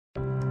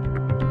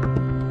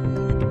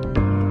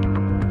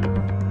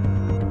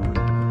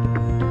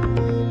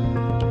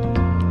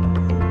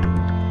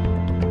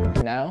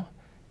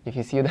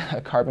you see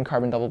the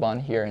carbon-carbon double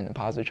bond here and the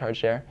positive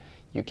charge there,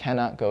 you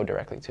cannot go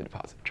directly to the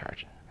positive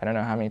charge. I don't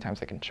know how many times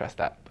I can stress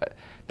that, but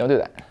don't do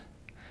that.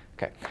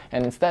 Okay,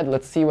 and instead,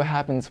 let's see what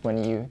happens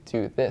when you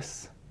do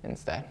this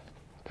instead.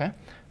 Okay,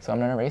 so I'm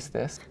going to erase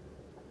this.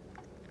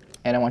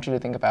 And I want you to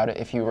think about it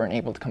if you weren't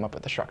able to come up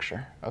with a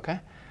structure. Okay,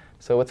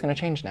 so what's going to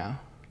change now?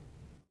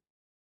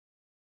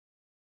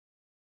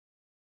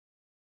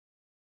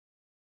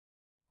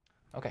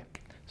 Okay,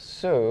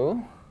 so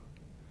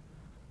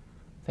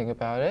think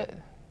about it.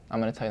 I'm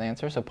going to tell you the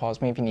answer, so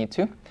pause me if you need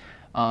to.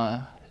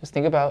 Just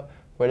think about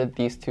where did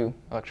these two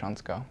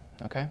electrons go,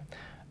 okay?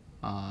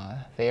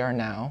 They are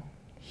now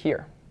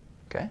here,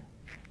 okay?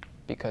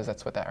 Because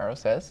that's what that arrow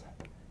says.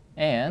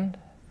 And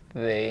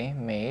they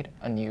made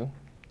a new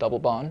double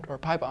bond or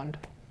pi bond,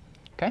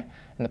 okay?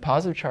 And the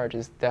positive charge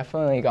is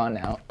definitely gone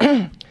now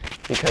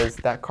because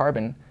that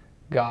carbon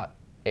got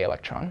an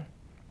electron.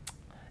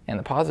 And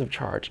the positive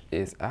charge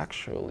is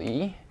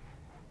actually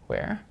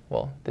where?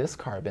 Well, this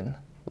carbon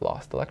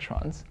lost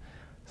electrons.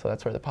 So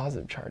that's where the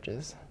positive charge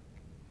is.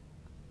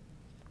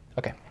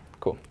 Okay,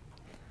 cool.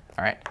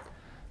 All right,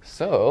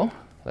 so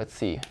let's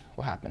see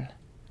what happened.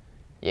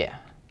 Yeah,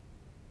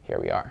 here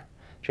we are.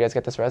 Did you guys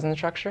get this resonance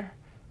structure?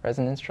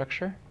 Resonance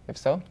structure? If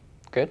so,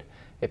 good.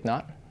 If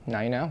not, now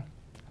you know.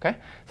 Okay,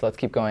 so let's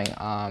keep going.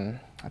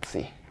 Let's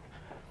see.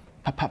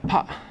 Pa, pa,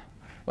 pa.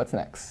 What's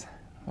next?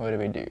 What do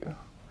we do?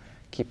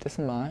 Keep this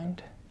in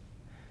mind.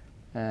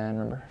 And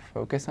remember,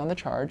 focus on the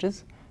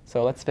charges.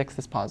 So let's fix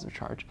this positive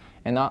charge.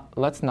 And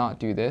let's not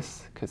do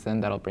this, because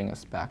then that'll bring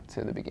us back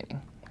to the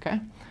beginning.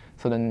 Okay?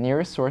 So the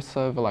nearest source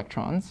of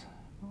electrons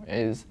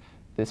is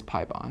this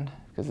pi bond,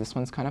 because this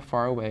one's kind of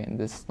far away, and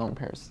this lone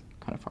pair is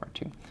kind of far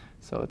too.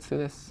 So let's do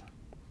this.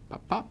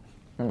 Pop, pop.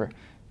 Remember,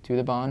 to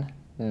the bond,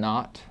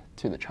 not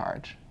to the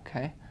charge.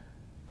 Okay?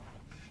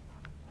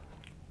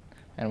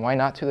 And why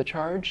not to the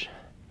charge?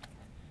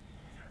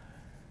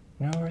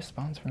 No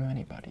response from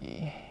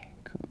anybody.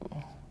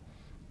 Cool.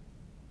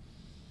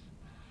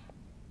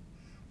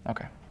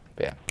 Okay,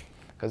 but yeah,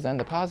 because then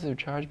the positive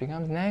charge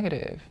becomes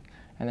negative,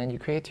 and then you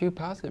create two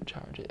positive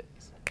charges.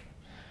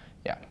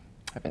 Yeah,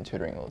 I've been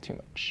tutoring a little too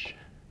much.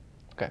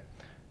 Okay,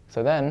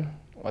 so then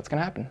what's going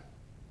to happen?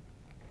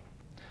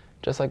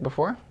 Just like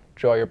before,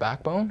 draw your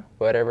backbone.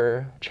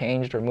 Whatever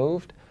changed or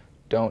moved,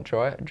 don't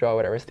draw it. Draw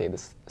whatever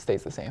stays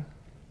the same.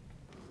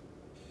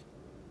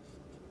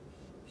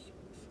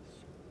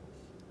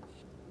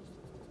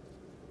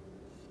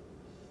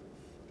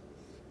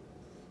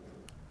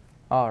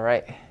 All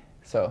right.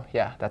 So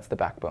yeah, that's the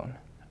backbone,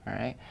 all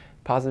right?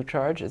 Positive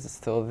charge, is it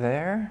still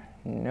there?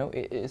 No,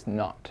 it is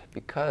not,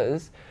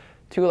 because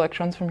two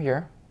electrons from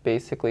here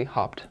basically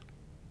hopped,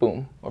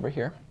 boom, over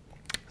here.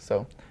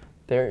 So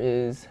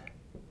there's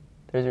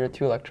your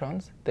two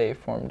electrons. They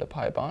formed a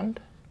pi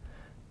bond.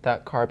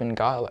 That carbon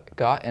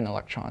got an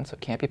electron, so it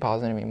can't be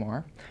positive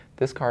anymore.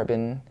 This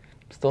carbon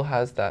still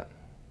has that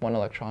one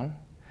electron,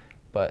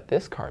 but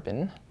this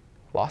carbon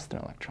lost an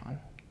electron,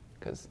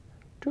 because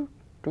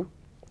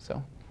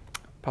so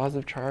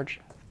positive charge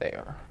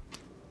there.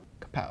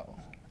 Kapow.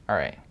 All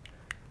right,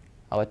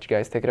 I'll let you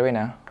guys take it away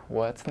now.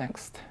 What's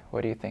next?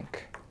 What do you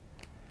think?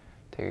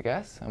 Take a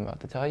guess. I'm about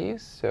to tell you,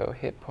 so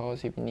hit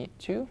pause if you need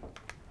to.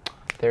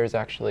 There's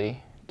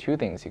actually two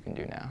things you can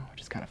do now, which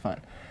is kind of fun.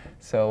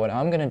 So what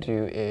I'm going to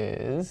do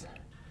is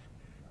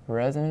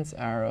resonance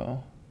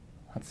arrow.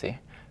 Let's see.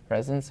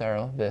 Resonance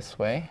arrow this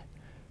way.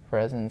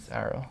 Resonance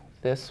arrow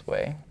this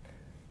way.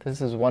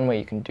 This is one way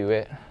you can do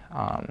it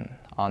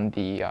on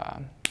the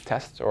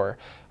test or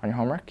on your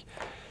homework.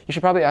 You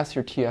should probably ask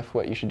your TF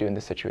what you should do in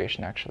this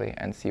situation actually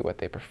and see what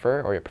they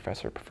prefer or your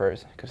professor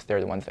prefers, because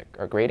they're the ones that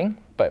are grading.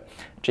 But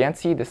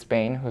Janci de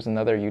Spain, who's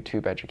another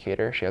YouTube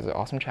educator, she has an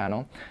awesome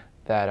channel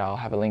that I'll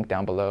have a link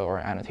down below or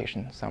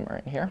annotation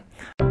somewhere in here.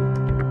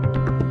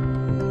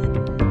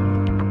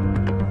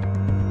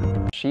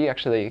 She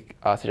actually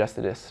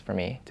suggested this for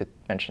me to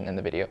mention in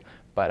the video,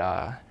 but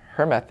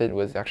her method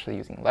was actually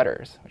using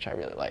letters, which I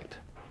really liked.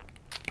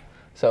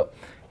 So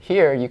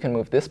here you can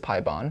move this pi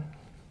bond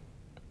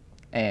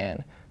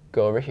and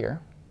go over here.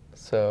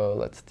 So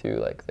let's do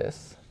like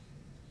this,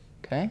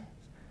 okay?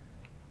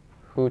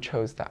 Who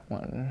chose that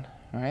one?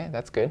 All right,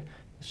 that's good.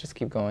 Let's just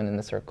keep going in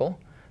the circle.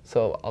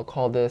 So I'll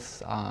call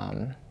this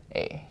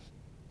A,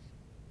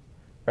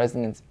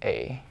 resonance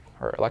A,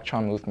 or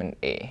electron movement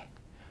A.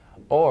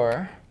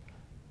 Or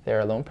there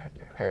are lone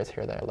pairs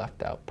here that are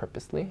left out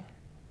purposely,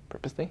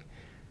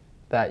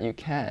 that you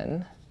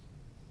can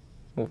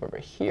move over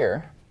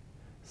here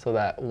so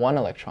that one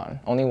electron,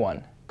 only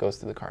one, goes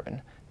to the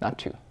carbon, not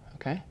two,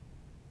 okay?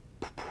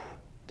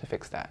 To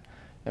fix that.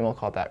 And we'll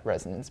call that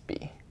resonance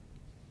B.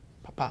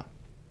 Pa-pa.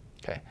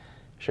 Okay.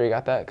 Sure you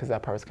got that? Because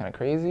that part was kind of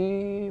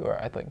crazy, or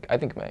I think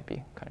it might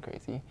be kind of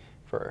crazy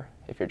for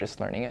if you're just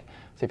learning it.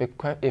 So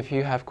if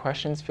you have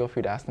questions, feel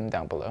free to ask them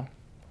down below.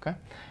 Okay.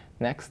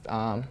 Next,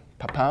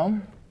 pa-pow.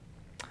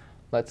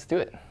 Let's do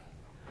it.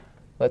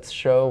 Let's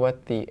show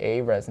what the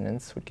A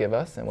resonance would give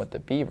us and what the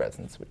B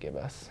resonance would give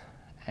us.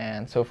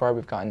 And so far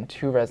we've gotten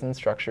two resonance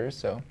structures,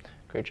 so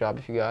great job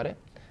if you got it.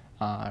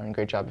 And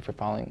great job if you're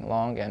following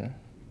along and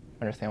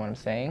understand what I'm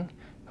saying.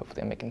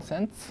 Hopefully I'm making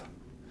sense.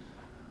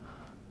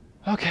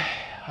 Okay,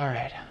 all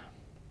right.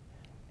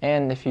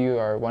 And if you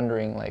are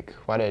wondering, like,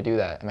 why did I do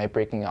that? Am I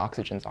breaking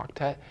oxygen's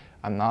octet?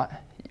 I'm not.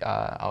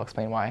 I'll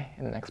explain why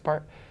in the next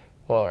part.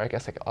 Well, I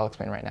guess I'll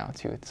explain right now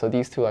too. So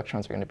these 2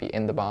 electrons are going to be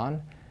in the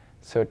bond.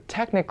 So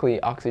technically,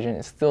 oxygen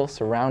is still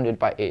surrounded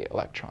by 8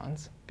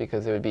 electrons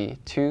because it would be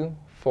 2,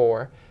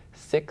 4,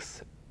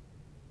 6,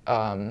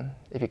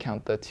 if you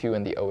count the 2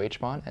 in the OH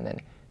bond, and then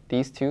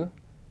these 2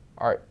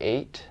 are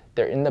 8.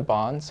 They're in the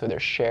bond, so they're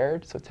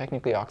shared. So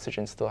technically,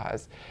 oxygen still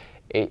has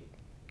 8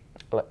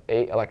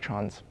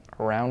 electrons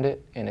around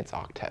it in its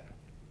octet.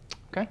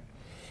 Okay?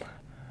 All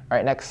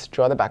right, next,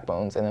 draw the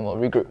backbones, and then we'll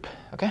regroup.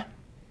 Okay?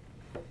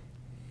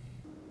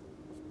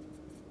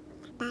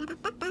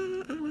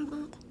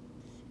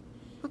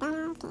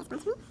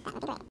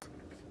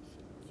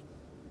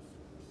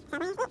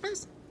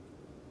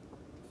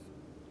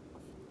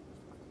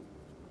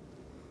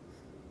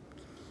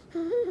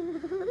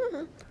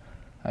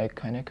 I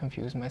kind of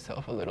confused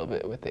myself a little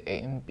bit with the A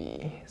and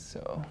B,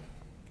 so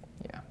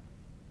yeah.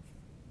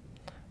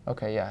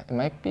 Okay, yeah, it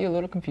might be a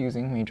little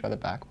confusing when you draw the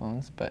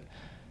backbones, but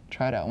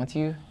try it out. Once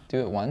you do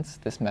it once,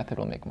 this method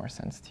will make more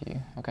sense to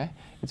you, okay?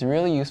 It's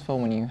really useful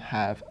when you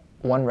have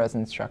one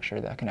resonance structure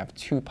that can have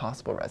 2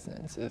 possible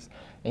resonances,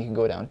 and you can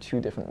go down 2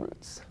 different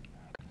routes.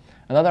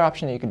 Another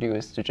option that you can do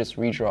is to just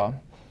redraw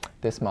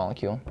this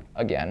molecule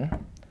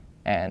again,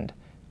 and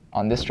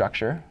on this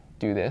structure,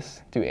 do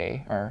this, do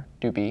A, or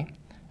do B,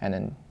 and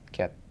then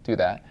do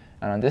that.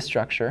 And on this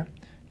structure,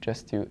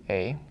 just do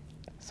A,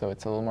 so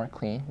it's a little more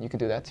clean. You can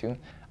do that too.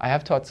 I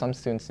have taught some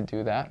students to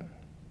do that,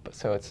 but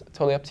so it's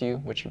totally up to you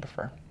which you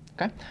prefer.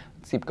 Okay,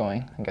 let's keep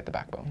going and get the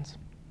backbones.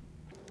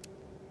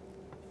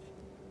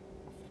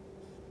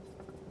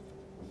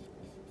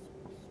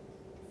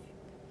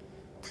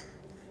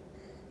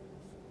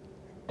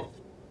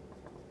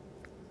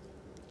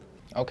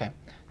 Okay,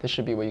 this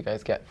should be what you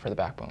guys get for the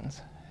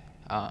backbones.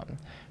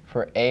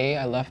 For A,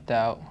 I left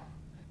out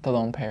the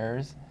lone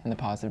pairs and the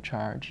positive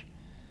charge.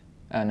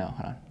 No,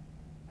 hold on.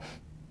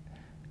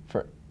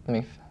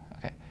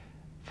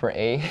 For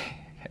A,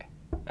 okay.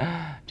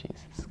 Jeez,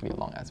 this is gonna be a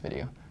long ass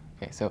video.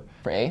 Okay, so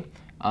for A,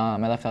 I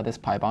left out this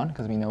pi bond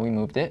because we know we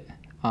moved it.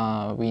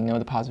 We know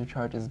the positive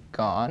charge is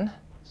gone.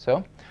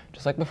 So,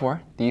 just like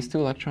before, these 2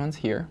 electrons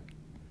here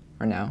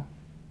are now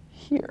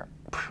here.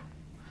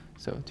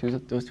 So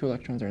those 2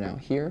 electrons are now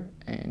here,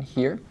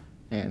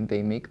 and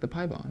they make the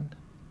pi bond.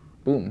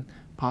 Boom.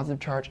 Positive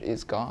charge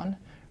is gone.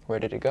 Where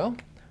did it go?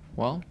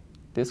 Well,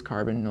 this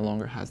carbon no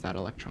longer has that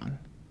electron.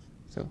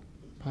 So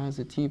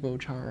positivo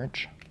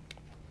charge.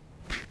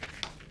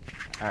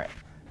 All right.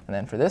 And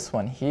then for this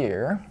one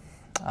here,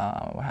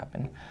 what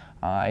happened?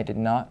 I did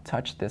not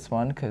touch this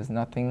one because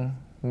nothing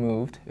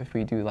moved. If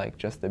we do like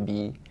just the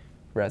B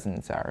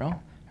resonance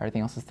arrow,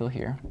 everything else is still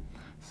here.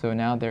 So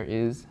now there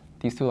is,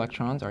 these 2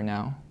 electrons are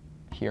now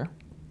here.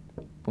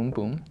 Boom,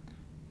 boom.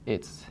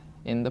 It's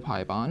in the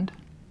pi bond,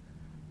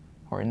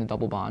 or in the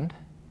double bond.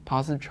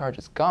 Positive charge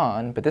is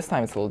gone, but this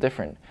time it's a little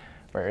different.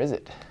 Where is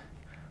it?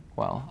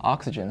 Well,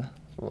 oxygen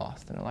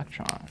lost an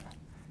electron.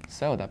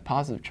 So that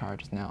positive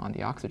charge is now on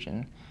the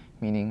oxygen,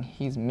 meaning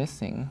he's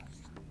missing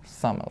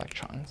some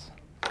electrons,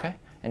 okay?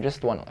 And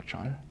just 1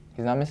 electron.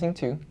 He's not missing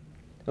 2.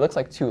 It looks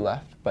like 2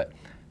 left, but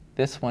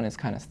this one is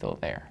kind of still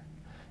there.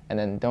 And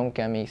then don't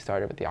get me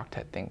started with the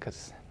octet thing,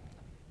 because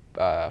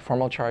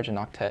formal charge and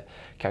octet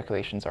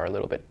calculations are a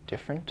little bit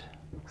different.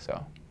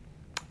 So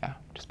yeah,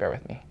 just bear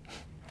with me.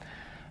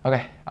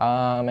 Okay,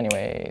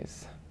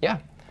 anyways, yeah,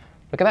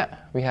 look at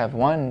that. We have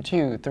 1,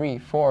 2, 3,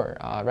 4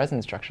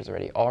 resonance structures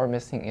already. All we're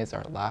missing is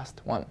our last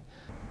one.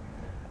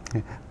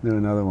 Do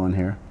another one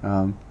here.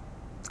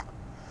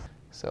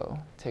 So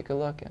take a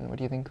look, and what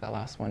do you think that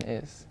last one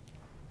is?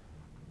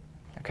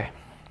 Okay,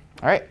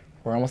 all right,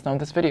 we're almost done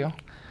with this video.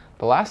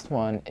 The last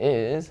one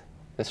is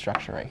this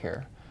structure right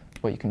here.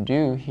 What you can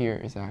do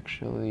here is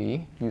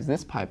actually use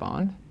this pi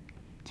bond,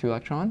 2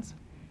 electrons,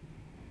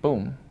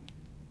 boom,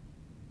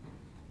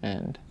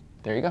 and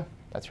there you go.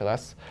 That's your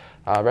last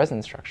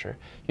resonance structure.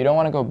 You don't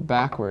want to go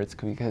backwards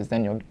because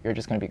then you're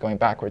just going to be going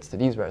backwards to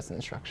these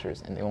resonance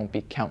structures, and they won't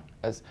be count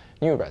as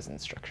new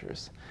resonance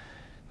structures.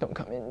 Don't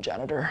come in,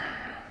 janitor.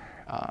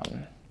 All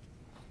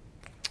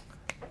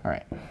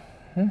right.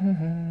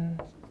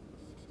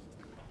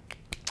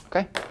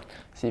 Okay.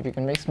 See if you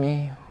can race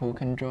me. Who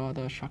can draw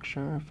the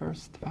structure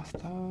first,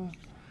 faster?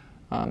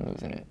 I'm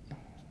losing it.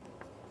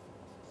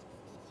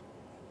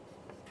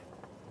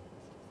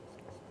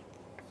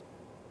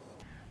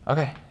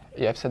 Okay,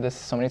 yeah, I've said this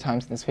so many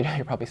times in this video,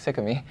 you're probably sick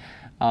of me.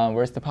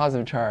 Where's the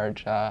positive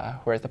charge?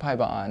 Where's the pi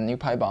bond, new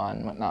pi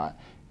bond, whatnot?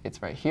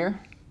 It's right here,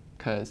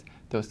 because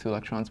those 2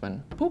 electrons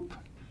went poop,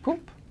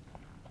 poop.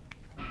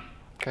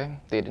 Okay,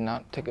 they did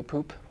not take a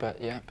poop, but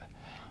yep.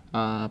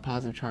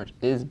 Positive charge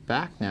is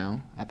back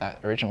now at that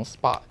original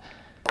spot.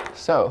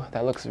 So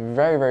that looks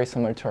very, very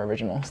similar to our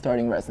original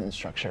starting resonance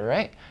structure,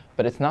 right?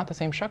 But it's not the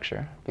same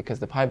structure because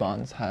the pi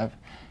bonds have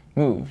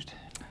moved.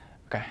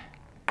 Okay.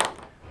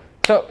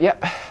 So,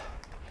 yep,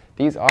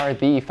 these are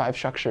the 5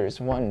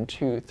 structures. 1,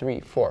 2, 3,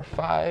 4,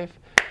 5.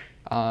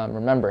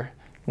 Remember,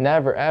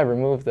 never ever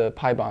move the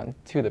pi bond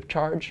to the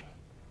charge.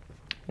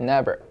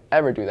 Never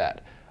ever do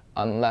that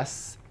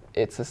unless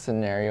it's a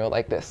scenario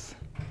like this.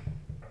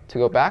 To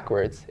go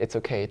backwards, it's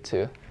okay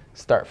to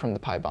start from the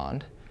pi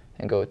bond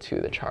and go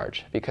to the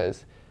charge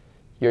because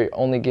you're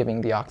only giving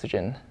the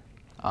oxygen,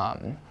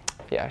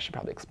 yeah, I should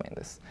probably explain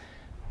this.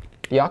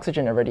 The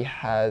oxygen already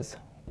has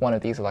one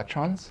of these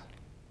electrons,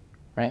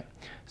 right?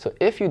 So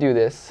if you do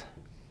this,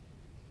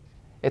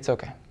 it's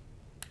okay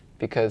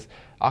because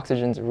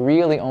oxygen's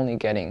really only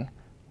getting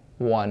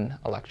 1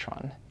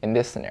 electron in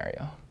this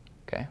scenario,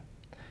 okay?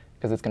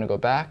 Because it's going to go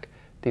back,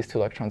 these 2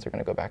 electrons are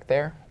going to go back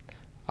there,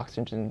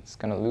 oxygen's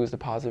going to lose the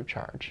positive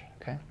charge,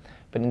 okay?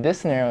 But in this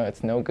scenario,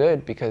 it's no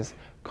good because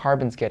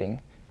carbon's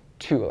getting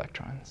 2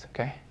 electrons,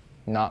 okay?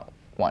 Not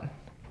 1.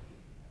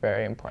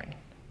 Very important,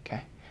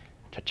 okay?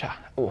 Cha-cha,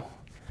 ooh,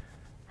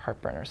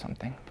 heartburn or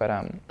something. But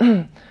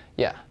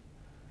yeah,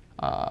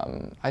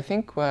 I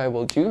think what I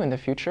will do in the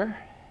future,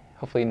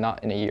 hopefully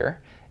not in a year,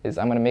 is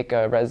I'm going to make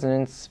a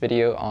resonance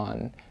video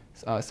on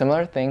a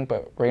similar thing,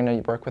 but we're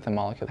going to work with a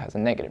molecule that has a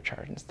negative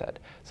charge instead.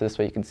 So this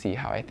way you can see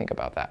how I think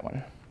about that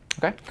one.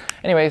 Okay?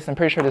 Anyways, I'm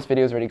pretty sure this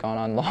video has already gone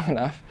on long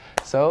enough.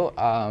 So,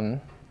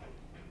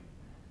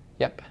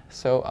 yep.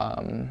 So,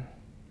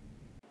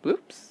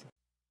 bloops.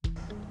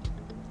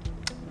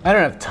 I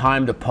don't have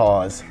time to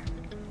pause.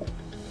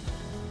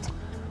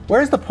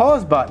 Where's the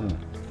pause button?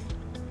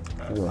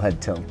 A little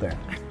head tilt there.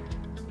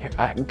 Here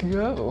I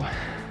go.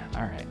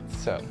 All right,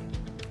 so,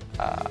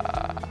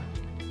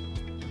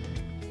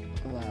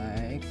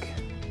 like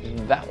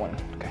that one.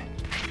 Okay,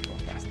 go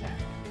faster.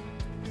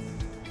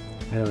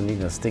 I don't need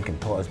no stinking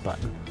pause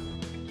button.